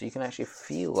again, so you can actually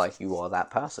feel like you are that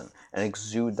person and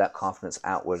exude that confidence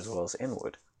outward as well as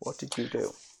inward? What did you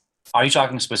do? Are you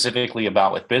talking specifically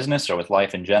about with business or with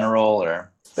life in general,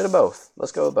 or? Bit of both.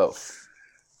 Let's go with both.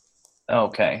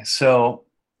 Okay, so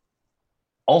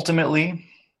ultimately,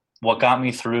 what got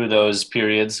me through those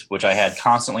periods, which I had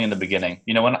constantly in the beginning,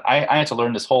 you know, when I had to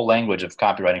learn this whole language of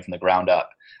copywriting from the ground up.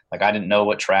 Like, I didn't know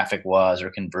what traffic was or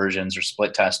conversions or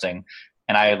split testing,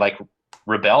 and I like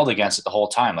rebelled against it the whole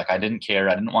time. Like, I didn't care.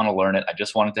 I didn't want to learn it. I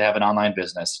just wanted to have an online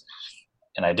business,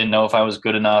 and I didn't know if I was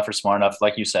good enough or smart enough,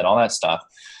 like you said, all that stuff.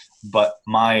 But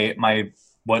my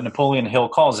what Napoleon Hill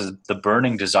calls is the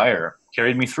burning desire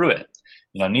carried me through it.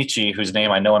 You know, Nietzsche, whose name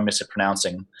I know I'm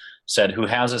mispronouncing, said, "Who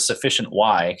has a sufficient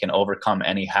why can overcome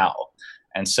any how."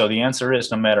 And so the answer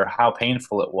is, no matter how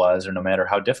painful it was or no matter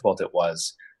how difficult it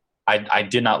was, I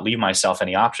did not leave myself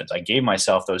any options. I gave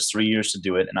myself those 3 years to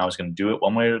do it, and I was going to do it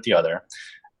one way or the other.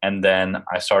 And then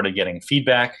I started getting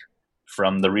feedback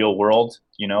from the real world,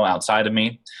 you know, outside of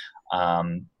me,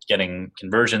 getting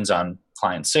conversions on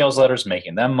client sales letters,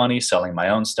 making them money, selling my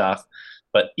own stuff.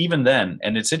 But even then,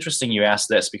 and it's interesting you asked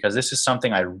this because this is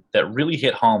something that really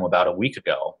hit home about a week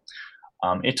ago.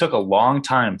 It took a long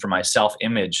time for my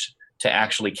self-image to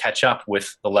actually catch up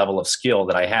with the level of skill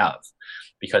that I have.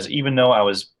 Because even though I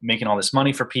was making all this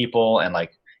money for people and,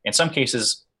 like, in some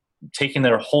cases taking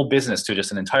their whole business to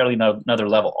just an entirely another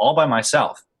level all by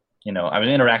myself, you know, I was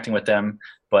interacting with them,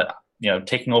 but, you know,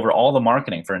 taking over all the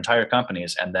marketing for entire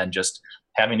companies and then just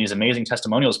having these amazing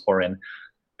testimonials pour in.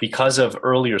 Because of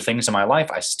earlier things in my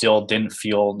life, I still didn't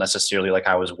feel necessarily like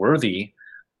I was worthy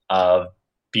of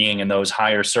being in those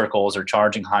higher circles or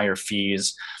charging higher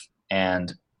fees.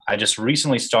 And I just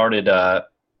recently started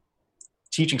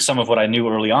teaching some of what I knew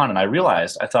early on. And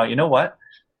I thought, you know what?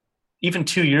 Even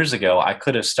 2 years ago, I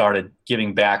could have started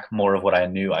giving back more of what I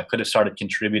knew. I could have started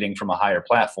contributing from a higher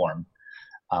platform.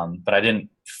 But I didn't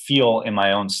feel in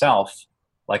my own self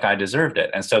like I deserved it.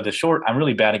 And so I'm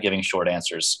really bad at giving short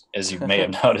answers, as you may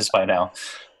have noticed by now.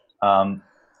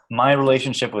 My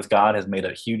relationship with God has made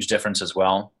a huge difference as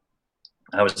well.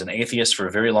 I was an atheist for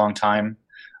a very long time.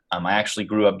 I actually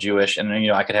grew up Jewish, and, you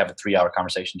know, I could have a 3-hour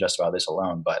conversation just about this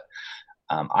alone, but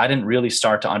I didn't really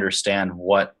start to understand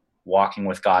what walking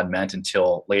with God meant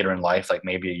until later in life, like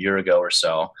maybe a year ago or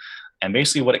so. And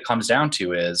basically what it comes down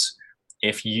to is,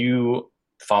 if you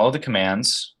follow the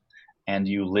commands and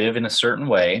you live in a certain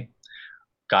way,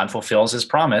 God fulfills his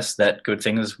promise that good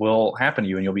things will happen to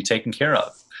you and you'll be taken care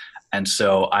of. And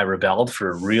so I rebelled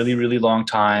for a really, really long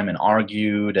time and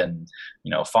argued and,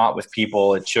 you know, fought with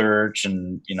people at church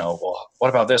and, you know, well, what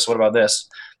about this? What about this?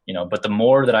 You know, but the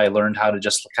more that I learned how to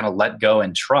just kind of let go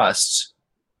and trust,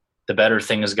 the better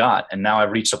things got. And now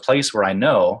I've reached a place where I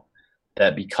know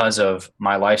that because of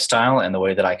my lifestyle and the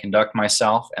way that I conduct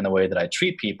myself and the way that I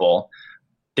treat people,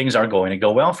 things are going to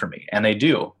go well for me. And they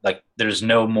do. Like, there's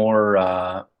no more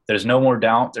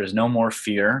doubt. There's no more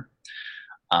fear.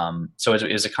 So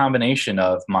it's a combination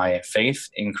of my faith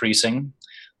increasing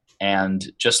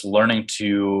and just learning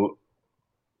to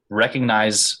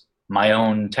recognize my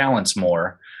own talents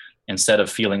more instead of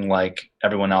feeling like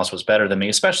everyone else was better than me,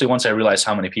 especially once I realized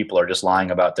how many people are just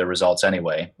lying about their results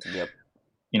anyway. Yep.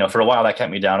 You know, for a while that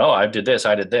kept me down. Oh, I did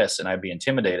this, and I'd be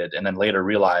intimidated. And then later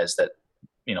realize that,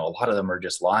 you know, a lot of them are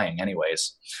just lying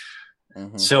anyways.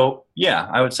 Mm-hmm. So yeah,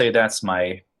 I would say that's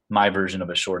my version of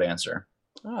a short answer.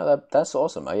 Oh, that's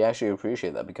awesome. I actually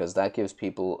appreciate that because that gives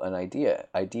people an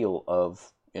ideal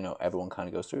of, you know, everyone kind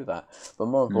of goes through that. But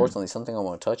more importantly, something I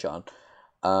want to touch on,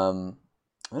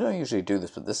 I don't usually do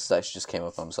this, but this actually just came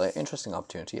up on me. Interesting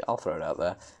opportunity. I'll throw it out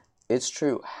there. It's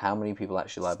true how many people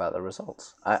actually lie about their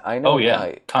results. I know a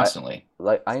guy, constantly.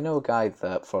 I know a guy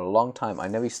that for a long time, I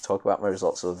never used to talk about my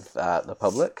results with the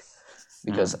public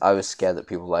because I was scared that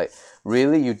people were like,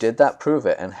 really, you did that? Prove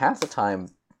it. And half the time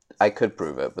I could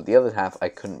prove it, but the other half I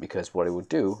couldn't because what it would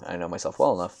do, I know myself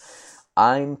well enough,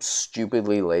 I'm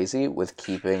stupidly lazy with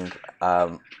keeping,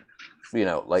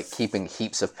 keeping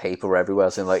heaps of paper everywhere.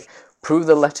 So like, prove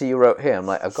the letter you wrote here. I'm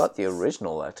like, I've got the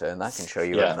original letter and I can show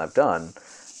you everything I've done.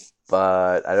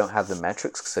 but I don't have the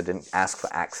metrics because I didn't ask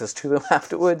for access to them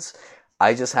afterwards.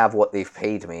 I just have what they've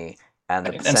paid me and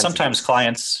the And sometimes percentages.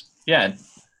 clients, yeah,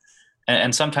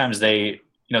 and sometimes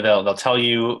they'll tell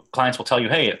you, clients will tell you,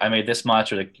 hey, I made this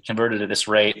much or they converted at this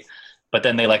rate, but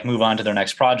then they like move on to their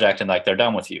next project and like they're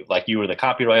done with you. Like you were the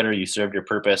copywriter, you served your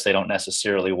purpose. They don't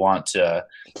necessarily want to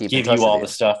Keep in give touch you with all you.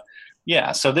 the stuff.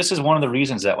 Yeah. So this is one of the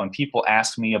reasons that when people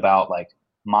ask me about like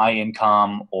my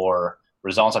income or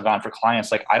results I've gotten for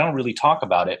clients, like I don't really talk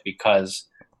about it because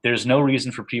there's no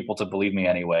reason for people to believe me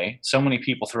anyway. So many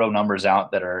people throw numbers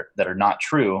out that are not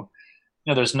true.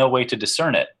 There's no way to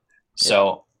discern it. Yep.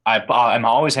 So I'm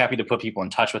always happy to put people in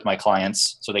touch with my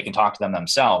clients so they can talk to them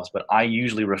themselves, but I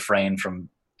usually refrain from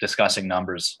discussing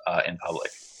numbers in public.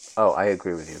 Oh, I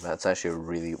agree with you. That's actually a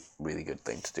really, really good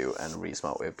thing to do and a really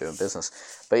smart way of doing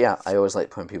business. But yeah, I always like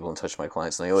putting people in touch with my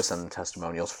clients, and I always send them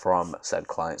testimonials from said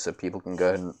clients so people can go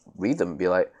ahead and read them and be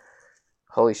like,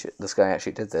 holy shit, this guy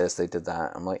actually did this, they did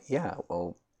that. I'm like, yeah,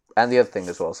 well. And the other thing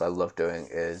as well, so I love doing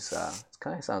is, it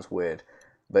kind of sounds weird,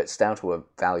 but it's down to a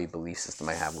value belief system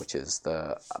I have, which is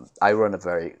I run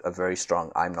a very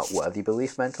strong I'm not worthy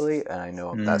belief mentally, and I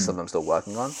know that's something I'm still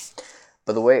working on.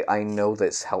 But the way I know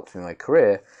that's helped me in my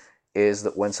career is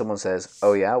that when someone says,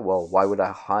 oh yeah, well, why would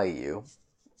I hire you?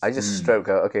 I just straight up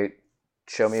go, okay,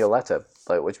 show me your letter.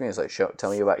 Like, what do you mean? It's like,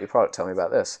 tell me about your product, tell me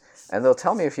about this. And they'll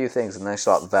tell me a few things, and then I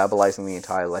start verbalizing the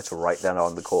entire letter right then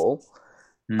on the call.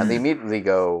 And they immediately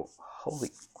go, holy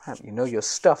crap, you know your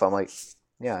stuff. I'm like,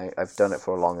 yeah, I've done it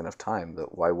for a long enough time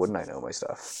that why wouldn't I know my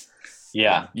stuff?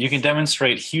 Yeah, you can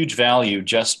demonstrate huge value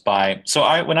just by. So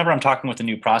whenever I'm talking with a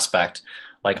new prospect,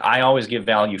 like I always give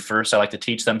value first. I like to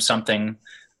teach them something,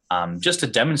 just to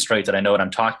demonstrate that I know what I'm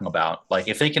talking about. Like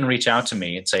if they can reach out to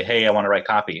me and say, "Hey, I want to write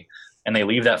copy," and they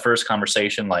leave that first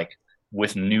conversation like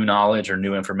with new knowledge or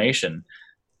new information.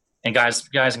 And guys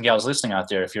and gals listening out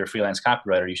there, if you're a freelance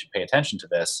copywriter, you should pay attention to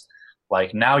this.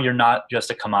 Like now you're not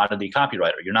just a commodity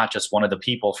copywriter. You're not just one of the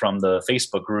people from the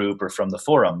Facebook group or from the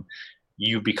forum.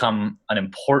 You become an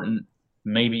important,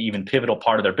 maybe even pivotal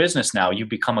part of their business now. You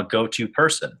become a go-to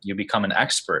person. You become an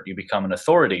expert. You become an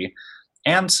authority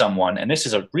and someone, and this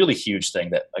is a really huge thing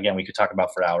that, again, we could talk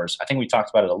about for hours. I think we talked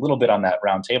about it a little bit on that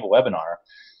roundtable webinar.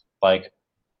 Like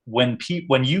when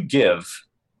you give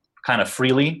kind of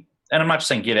freely, and I'm not just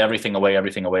saying give everything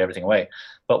away,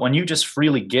 but when you just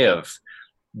freely give,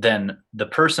 then the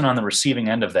person on the receiving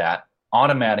end of that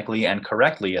automatically and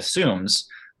correctly assumes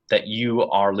that you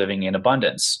are living in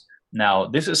abundance. Now,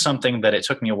 this is something that it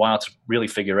took me a while to really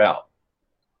figure out.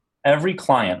 Every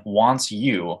client wants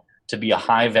you to be a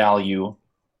high value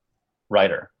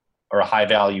writer or a high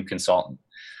value consultant.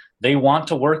 They want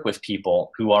to work with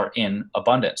people who are in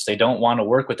abundance. They don't want to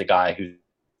work with the guy who.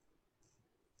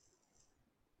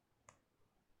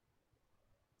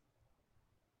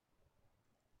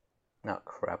 Oh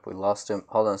crap, we lost him.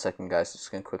 Hold on a second, guys.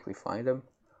 Just gonna quickly find him.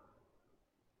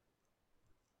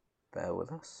 Bear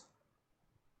with us.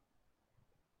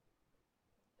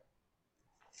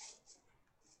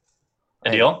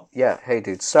 Adil? Yeah, hey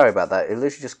dude, sorry about that. It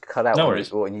literally just cut out No when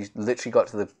worries. you literally got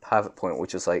to the pivot point,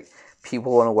 which is like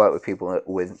people want to work with people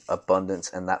with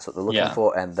abundance, and that's what they're looking Yeah.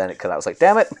 for. And then it cut out. It's like,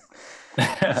 damn it.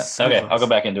 Okay, I'll go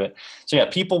back into it. So yeah,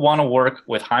 people want to work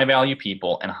with high value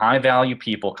people, and high value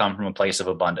people come from a place of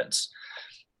abundance.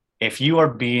 If you are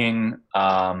being,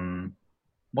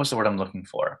 what's the word I'm looking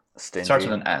for? Stingy. It starts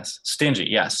with an S. Stingy,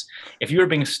 yes. If you are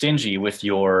being stingy with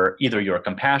either your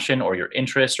compassion or your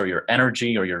interest or your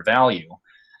energy or your value,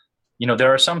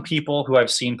 there are some people who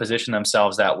I've seen position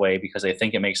themselves that way because they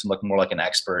think it makes them look more like an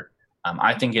expert.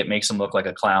 I think it makes them look like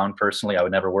a clown. Personally, I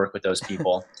would never work with those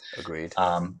people. Agreed.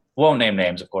 Won't name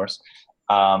names, of course.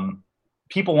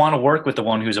 People want to work with the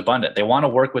one who's abundant. They want to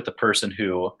work with the person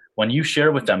who, when you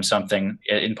share with them something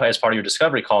as part of your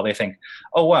discovery call, they think,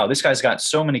 oh, wow, this guy's got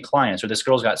so many clients or this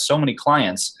girl's got so many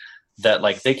clients that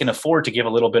like they can afford to give a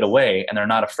little bit away and they're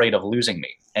not afraid of losing me.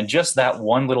 And just that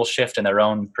one little shift in their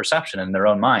own perception and their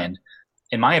own mind,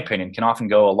 in my opinion, can often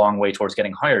go a long way towards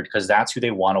getting hired because that's who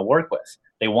they want to work with.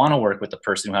 They want to work with the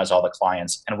person who has all the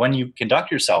clients. And when you conduct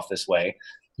yourself this way,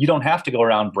 you don't have to go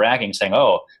around bragging saying,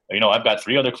 oh, I've got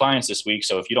 3 other clients this week,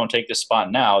 so if you don't take this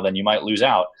spot now, then you might lose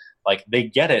out. Like they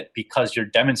get it because you're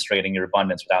demonstrating your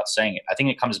abundance without saying it. I think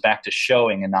it comes back to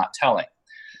showing and not telling.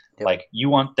 Yep. Like you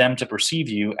want them to perceive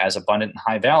you as abundant and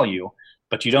high value,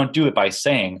 but you don't do it by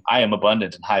saying, I am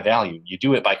abundant and high value. You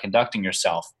do it by conducting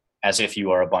yourself as if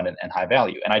you are abundant and high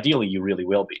value. And ideally, you really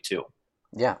will be too.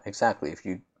 Yeah, exactly. If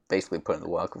you basically put in the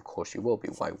work, of course you will be.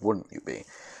 Why wouldn't you be?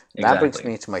 Exactly. That brings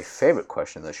me to my favorite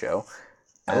question of the show.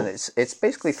 And it's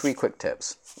basically 3 quick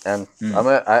tips. And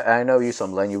I know you, so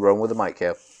I'm letting you run with the mic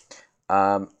here.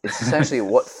 It's essentially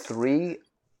what 3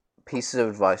 pieces of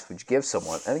advice would you give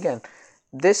someone? And again,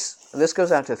 this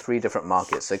goes out to 3 different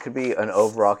markets. So it could be an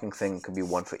overarching thing, it could be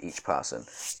one for each person.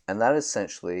 And that is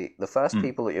essentially the first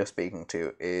people that you're speaking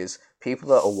to is people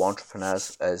that are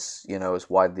entrepreneurs, as you know, as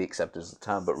widely accepted as the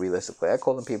term, but realistically I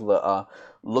call them people that are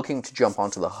looking to jump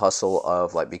onto the hustle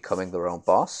of like becoming their own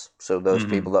boss. So those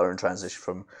people that are in transition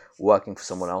from working for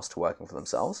someone else to working for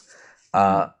themselves.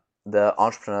 The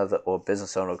entrepreneur or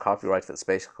business owner or copywriter that's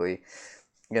basically,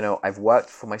 I've worked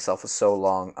for myself for so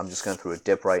long, I'm just going through a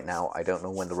dip right now. I don't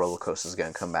know when the roller coaster is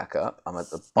going to come back up. I'm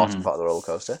at the bottom part of the roller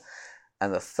coaster.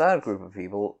 And the third group of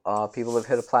people are people who've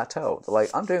hit a plateau. They're like,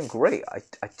 I'm doing great. I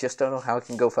just don't know how I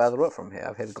can go further up from here.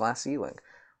 I've hit a glass ceiling.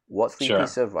 What 3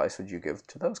 pieces of advice would you give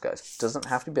to those guys? Doesn't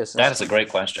have to be business. That is a great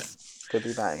question. Could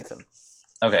be about anything.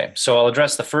 Okay, so I'll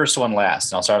address the first one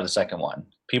last, and I'll start with the second one.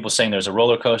 People saying there's a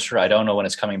roller coaster, I don't know when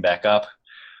it's coming back up.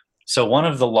 So one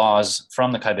of the laws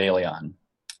from the Kybalion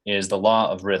is the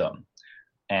law of rhythm.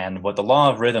 And what the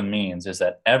law of rhythm means is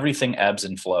that everything ebbs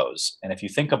and flows. And if you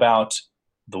think about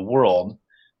the world,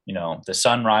 the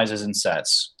sun rises and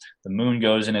sets, the moon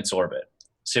goes in its orbit,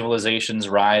 civilizations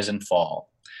rise and fall.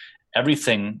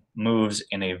 Everything moves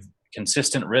in a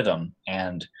consistent rhythm,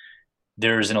 and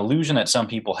there's an illusion that some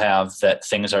people have that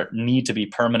things need to be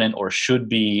permanent or should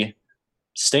be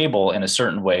stable in a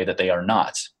certain way that they are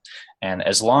not. And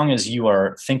as long as you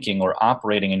are thinking or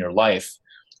operating in your life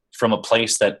from a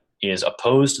place that is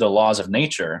opposed to the laws of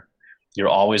nature, you're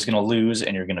always going to lose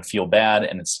and you're going to feel bad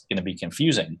and it's going to be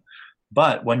confusing.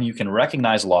 But when you can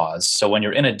recognize laws, so when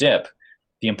you're in a dip,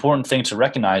 the important thing to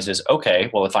recognize is, okay,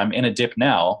 well, if I'm in a dip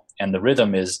now and the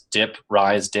rhythm is dip,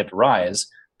 rise,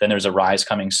 then there's a rise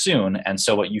coming soon. And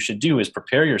so what you should do is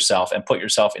prepare yourself and put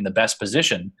yourself in the best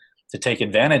position to take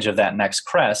advantage of that next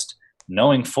crest,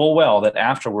 knowing full well that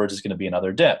afterwards is going to be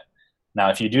another dip. Now,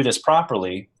 if you do this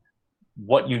properly,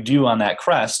 what you do on that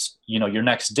crest, your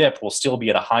next dip will still be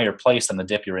at a higher place than the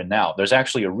dip you're in now. There's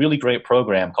actually a really great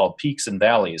program called Peaks and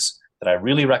Valleys that I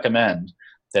really recommend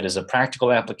that is a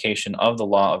practical application of the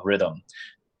law of rhythm.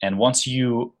 And once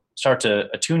you start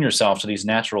to attune yourself to these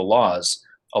natural laws,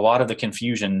 a lot of the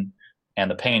confusion and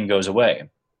the pain goes away.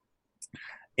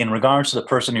 In regards to the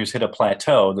person who's hit a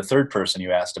plateau, the third person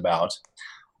you asked about,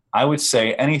 I would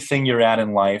say anything you're at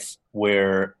in life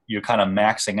where you're kind of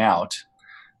maxing out,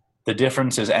 the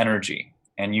difference is energy,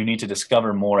 and you need to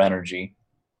discover more energy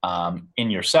in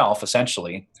yourself,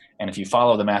 essentially. And if you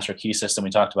follow the Master Key system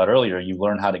we talked about earlier, you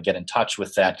learn how to get in touch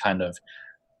with that kind of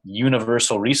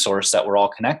universal resource that we're all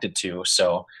connected to.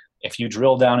 So if you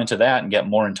drill down into that and get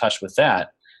more in touch with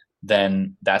that,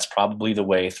 then that's probably the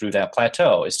way through that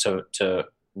plateau, is to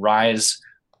rise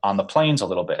on the plains a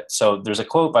little bit. So there's a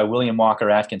quote by William Walker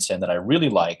Atkinson that I really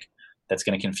like that's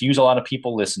going to confuse a lot of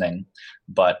people listening,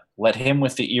 but let him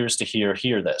with the ears to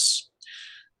hear this.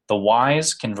 The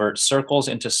wise convert circles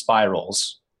into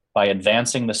spirals by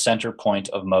advancing the center point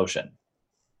of motion.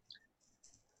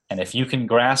 And if you can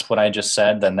grasp what I just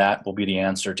said, then that will be the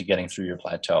answer to getting through your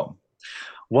plateau.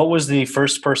 What was the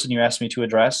first person you asked me to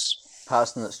address?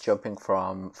 Person that's jumping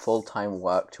from full-time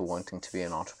work to wanting to be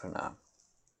an entrepreneur.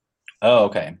 Oh,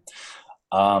 okay.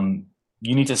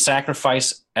 You need to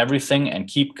sacrifice everything and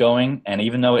keep going. And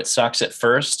even though it sucks at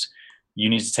first, you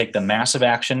need to take the massive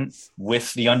action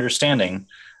with the understanding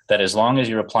that as long as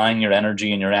you're applying your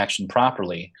energy and your action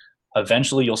properly,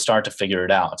 eventually you'll start to figure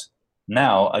it out.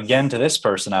 Now, again, to this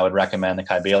person, I would recommend the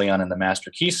Kybalion and the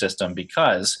Master Key system,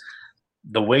 because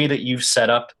the way that you've set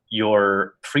up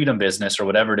your freedom business or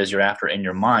whatever it is you're after in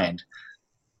your mind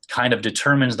kind of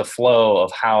determines the flow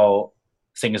of how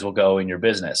things will go in your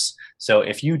business. So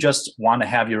if you just want to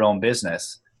have your own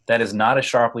business, that is not a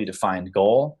sharply defined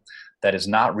goal. That is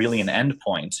not really an end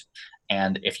point.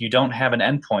 And if you don't have an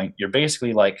end point, you're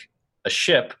basically like a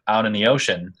ship out in the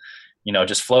ocean,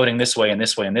 just floating this way and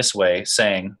this way and this way,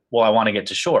 saying, well, I want to get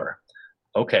to shore.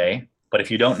 Okay. But if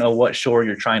you don't know what shore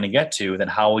you're trying to get to, then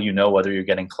how will you know whether you're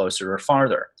getting closer or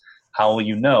farther? How will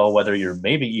you know whether you're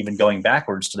maybe even going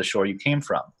backwards to the shore you came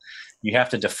from? You have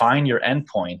to define your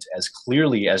endpoint as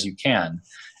clearly as you can,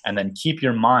 and then keep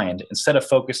your mind, instead of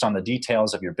focused on the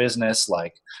details of your business,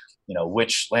 like,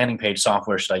 which landing page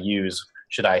software should I use?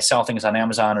 Should I sell things on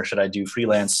Amazon or should I do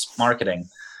freelance marketing?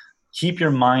 Keep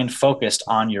your mind focused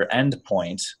on your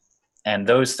endpoint, and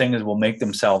those things will make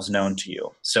themselves known to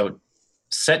you. So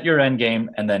set your end game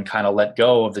and then kind of let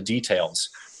go of the details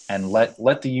and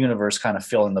let the universe kind of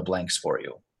fill in the blanks for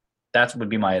you. That would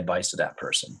be my advice to that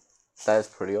person. That is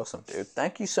pretty awesome, dude.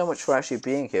 Thank you so much for actually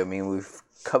being here. I mean, we've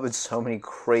covered so many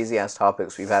crazy-ass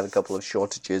topics. We've had a couple of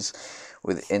shortages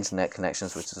with internet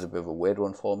connections, which is a bit of a weird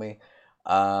one for me.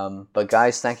 But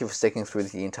guys, thank you for sticking through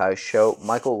the entire show.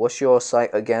 Michael, what's your site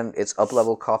again? It's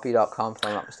uplevelcopy.com, if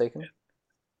I'm not mistaken.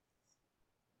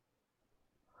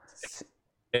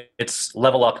 It's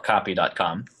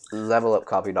levelupcopy.com.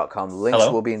 Levelupcopy.com. Links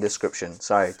will be in description.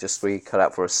 Sorry, just we cut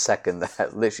out for a second.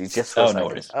 That literally just for a second. No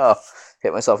worries. Oh,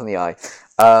 hit myself in the eye.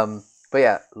 But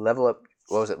yeah, level up.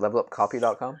 What was it?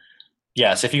 Levelupcopy.com.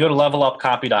 Yes, if you go to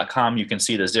levelupcopy.com, you can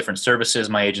see there's different services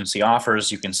my agency offers.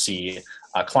 You can see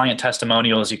client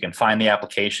testimonials. You can find the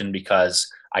application, because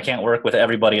I can't work with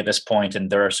everybody at this point, and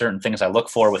there are certain things I look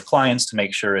for with clients to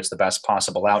make sure it's the best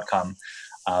possible outcome.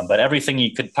 But everything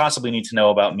you could possibly need to know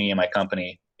about me and my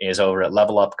company is over at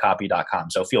levelupcopy.com.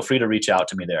 So feel free to reach out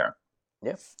to me there.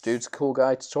 Yeah, dude's a cool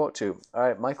guy to talk to. All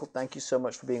right, Michael, thank you so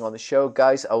much for being on the show.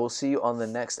 Guys, I will see you on the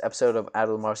next episode of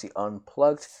Adil Marcy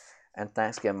Unplugged. And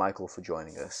thanks again, Michael, for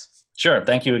joining us. Sure.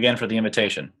 Thank you again for the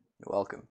invitation. You're welcome.